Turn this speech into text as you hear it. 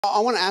I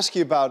want to ask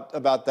you about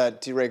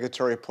that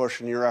deregulatory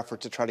push and your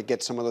effort to try to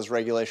get some of those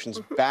regulations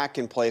back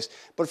in place.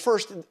 But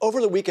first,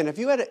 over the weekend, have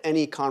you had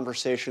any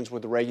conversations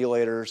with the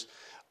regulators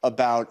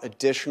about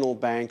additional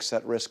banks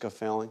at risk of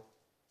failing?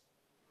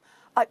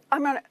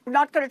 I'm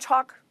not going to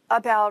talk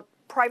about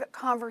private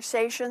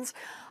conversations,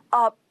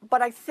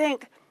 but I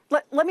think,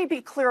 let me be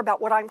clear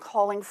about what I'm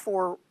calling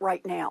for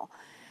right now.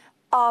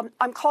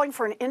 I'm calling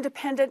for an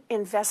independent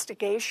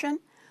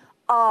investigation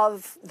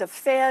of the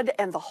Fed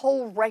and the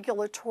whole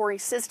regulatory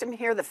system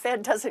here. The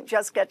Fed doesn't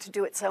just get to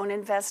do its own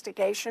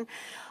investigation.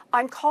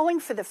 I'm calling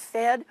for the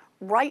Fed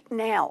right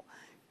now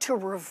to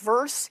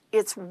reverse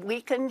its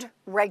weakened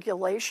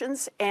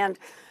regulations and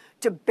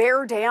to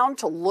bear down,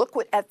 to look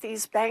at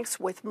these banks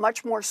with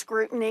much more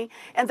scrutiny.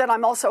 And then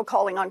I'm also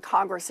calling on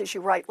Congress, as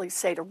you rightly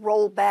say, to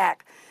roll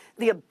back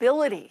the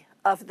ability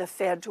of the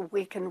Fed to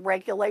weaken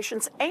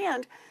regulations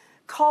and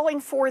calling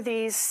for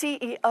these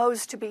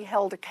CEOs to be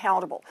held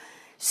accountable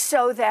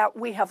so that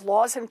we have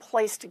laws in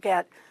place to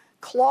get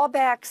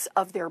clawbacks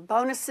of their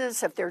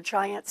bonuses, of their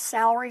giant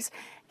salaries.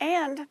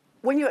 And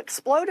when you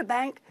explode a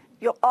bank,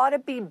 you ought to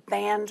be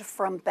banned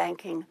from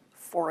banking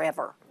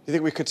forever. Do you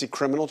think we could see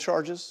criminal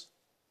charges?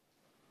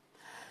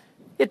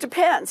 It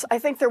depends. I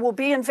think there will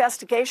be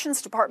investigations.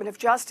 Department of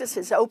Justice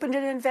has opened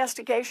an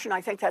investigation.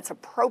 I think that's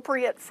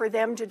appropriate for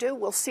them to do.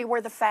 We'll see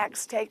where the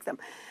facts take them.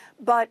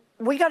 But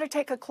we got to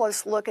take a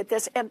close look at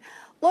this. And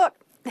look,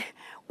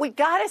 we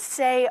got to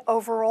say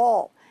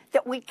overall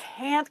that we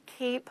can't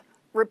keep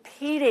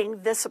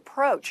repeating this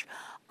approach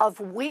of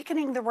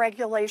weakening the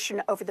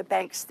regulation over the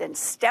banks, then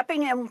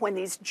stepping in when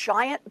these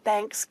giant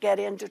banks get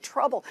into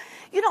trouble.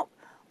 You know,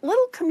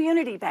 little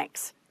community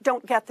banks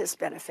don't get this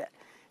benefit.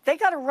 They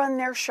got to run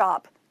their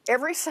shop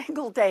every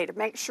single day to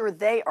make sure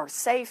they are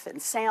safe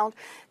and sound.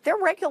 Their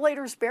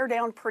regulators bear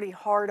down pretty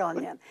hard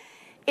on them.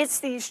 It's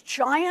these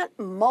giant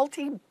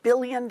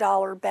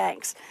multi-billion-dollar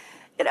banks.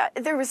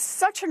 There was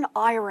such an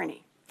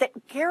irony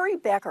that Gary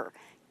Becker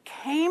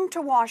came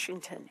to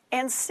Washington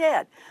and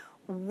said,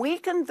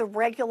 weaken the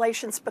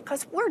regulations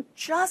because we're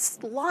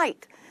just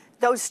like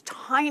those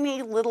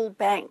tiny little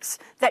banks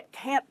that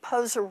can't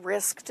pose a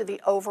risk to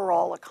the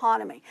overall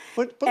economy.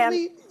 But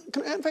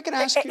if I can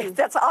ask you...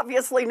 That's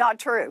obviously not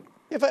true.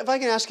 If I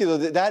can ask you, though,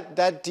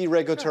 that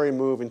deregulatory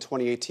move in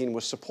 2018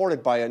 was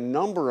supported by a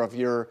number of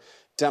your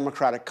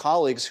Democratic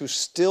colleagues who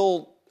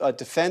still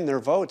defend their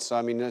votes.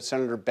 I mean,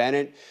 Senator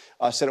Bennett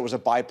said it was a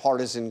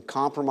bipartisan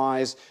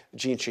compromise.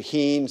 Jeanne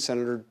Shaheen,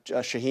 Senator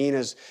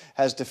Shaheen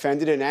has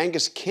defended it. And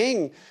Angus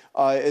King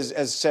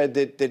has said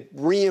that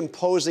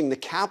reimposing the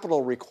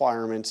capital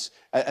requirements,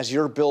 as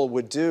your bill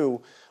would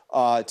do,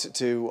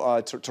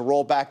 to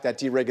roll back that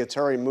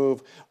deregulatory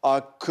move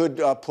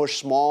could push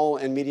small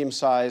and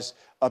medium-sized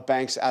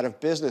banks out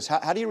of business.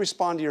 How do you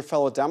respond to your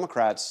fellow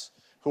Democrats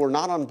who are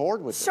not on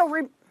board with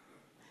it?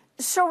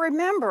 So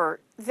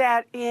remember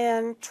that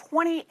in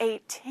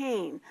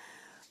 2018,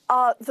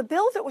 the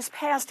bill that was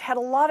passed had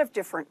a lot of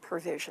different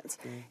provisions,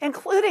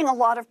 including a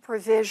lot of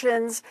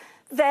provisions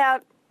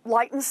that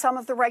lightened some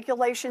of the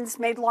regulations,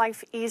 made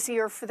life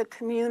easier for the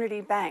community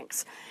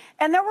banks.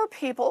 And there were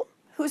people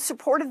who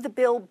supported the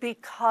bill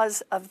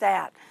because of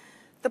that.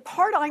 The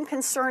part I'm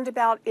concerned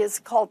about is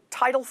called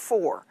Title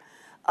IV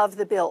of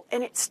the bill,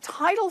 and it's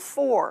Title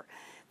IV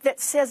that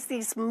says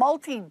these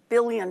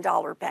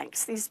multi-billion-dollar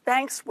banks, these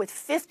banks with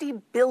 $50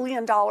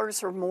 billion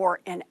or more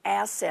in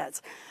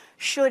assets,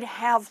 should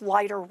have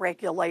lighter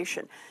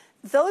regulation.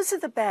 Those are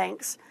the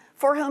banks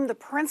for whom the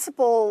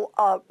principal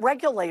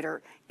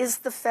regulator is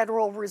the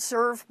Federal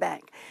Reserve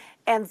Bank.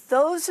 And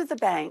those are the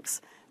banks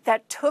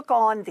that took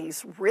on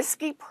these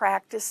risky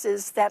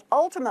practices that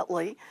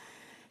ultimately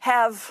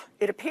have,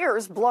 it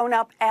appears, blown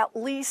up at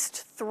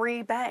least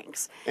 3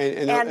 banks.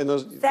 And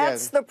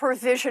that's the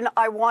provision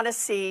I want to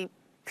see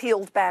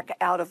peeled back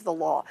out of the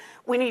law.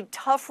 We need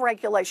tough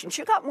regulations.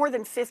 You got more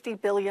than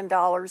 $50 billion,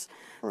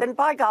 then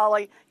by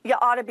golly, you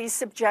ought to be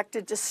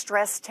subjected to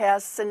stress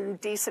tests and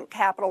decent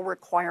capital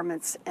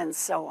requirements and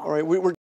so on. All right, we're